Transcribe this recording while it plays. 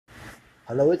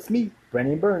Hello, it's me,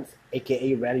 Brandon Burns,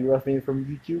 aka Ratty Ruffin from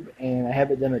YouTube, and I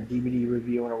haven't done a DVD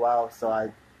review in a while, so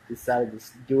I decided to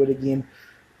do it again.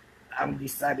 I'm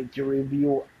decided to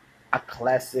review a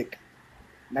classic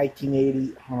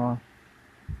 1980.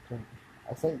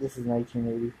 I think this is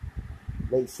 1980,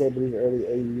 late 70s, early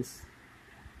 80s.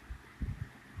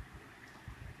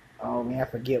 Oh man, I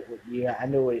forget what year. I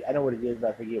know what it is, but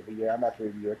I forget what year. I'm about to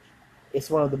review it. It's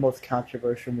one of the most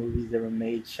controversial movies ever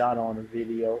made, shot on a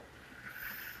video.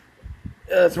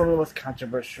 It's one of the most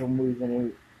controversial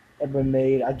movies ever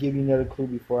made. I'll give you another clue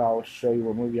before I'll show you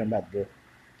what movie I'm about to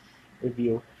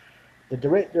review. The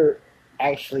director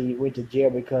actually went to jail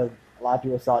because a lot of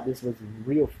people thought this was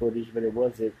real footage, but it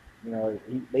wasn't.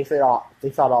 They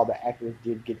thought all the actors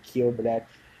did get killed, but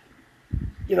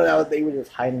they were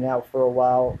just hiding out for a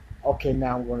while. Okay,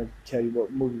 now I'm going to tell you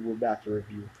what movie we're about to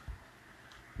review.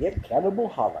 Yet, Cannibal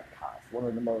Holocaust, one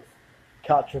of the most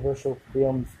controversial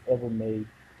films ever made.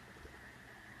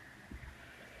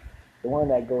 The one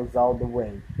that goes all the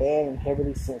way. Banned and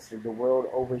heavily censored, the world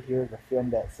overhears a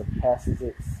film that surpasses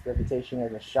its reputation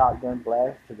as a shotgun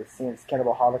blast to the sense.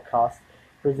 Cannibal Holocaust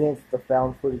presents the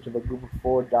found footage of a group of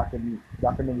four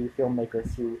documentary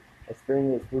filmmakers who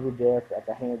experienced brutal death at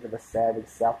the hands of a savage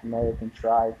South American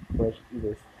tribe of flesh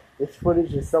eaters. This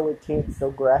footage is so intense,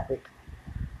 so graphic,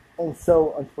 and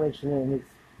so unflinching in its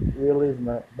realism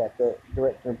that the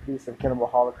director and producer of Cannibal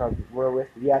Holocaust were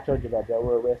arrested. Yeah, I told you about that.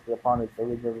 Were arrested upon its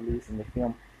original release, and the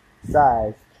film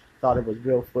size thought it was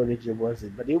real footage. It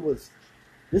wasn't, but it was.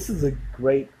 This is a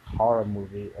great horror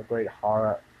movie, a great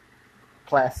horror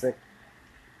classic.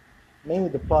 Mainly,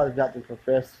 the plot is about the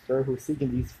professor who's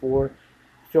seeking these four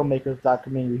filmmakers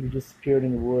documentary who just appeared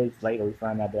in the woods. Later, we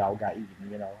find out they all got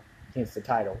eaten. Hence the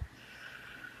title.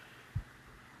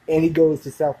 And he goes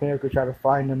to South America to try to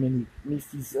find them, and he meets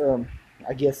these,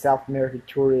 I guess, South American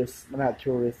tourists, well, not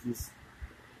tourists, these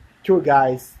tour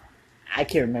guides. I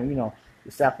can't remember,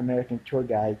 the South American tour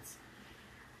guides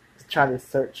to try to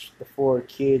search the four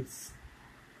kids.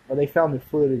 Well, they found the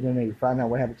footage, and they find out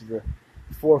what happened to the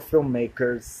four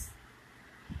filmmakers.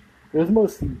 It was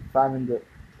mostly finding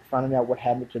out what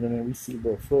happened to them, and we see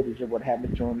the footage of what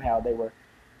happened to them, how the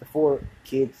four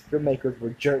kids, filmmakers, were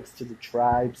jerks to the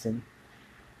tribes, and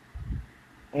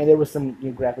there was some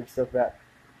graphic stuff about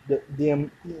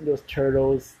them eating those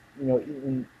turtles.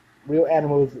 Eating real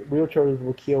animals. Real turtles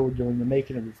were killed during the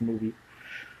making of this movie.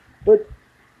 But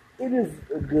it is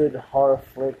a good horror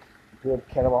flick. Good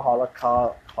Cannibal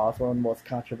Holocaust. One of the most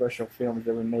controversial films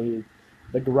ever made.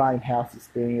 The Grindhouse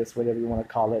Experience, whatever you want to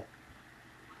call it.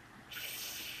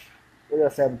 What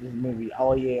else happened to this movie?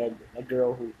 Oh yeah, a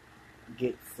girl who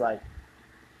gets like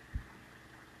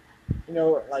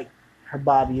her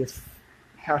body is.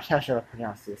 How should I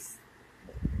pronounce this?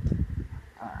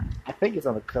 I think it's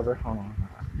on the cover. Hold on.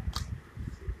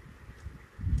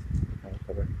 On the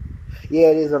cover. Yeah,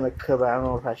 it is on the cover. I don't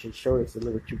know if I should show it. It's a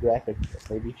little too graphic.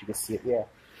 Maybe you can see it. Yeah.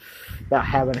 About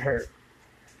having her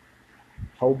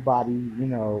whole body,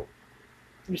 you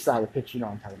saw the picture, you know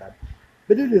what I'm talking about.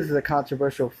 But it is a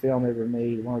controversial film ever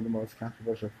made. One of the most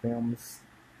controversial films.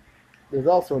 There's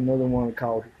also another one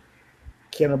called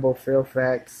Cannibal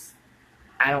Fairfax.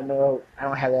 I don't know. I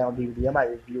don't have that on DVD. I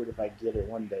might review it if I get it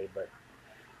one day.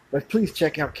 But please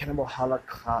check out Cannibal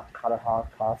Holocaust.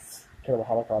 Cannibal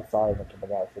Holocaust. Sorry if I can't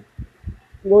pronounce it.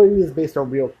 It is based on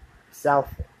real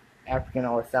South African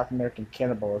or South American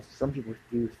cannibals. Some people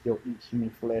do still eat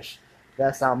human flesh.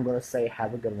 That's all I'm gonna say.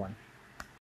 Have a good one.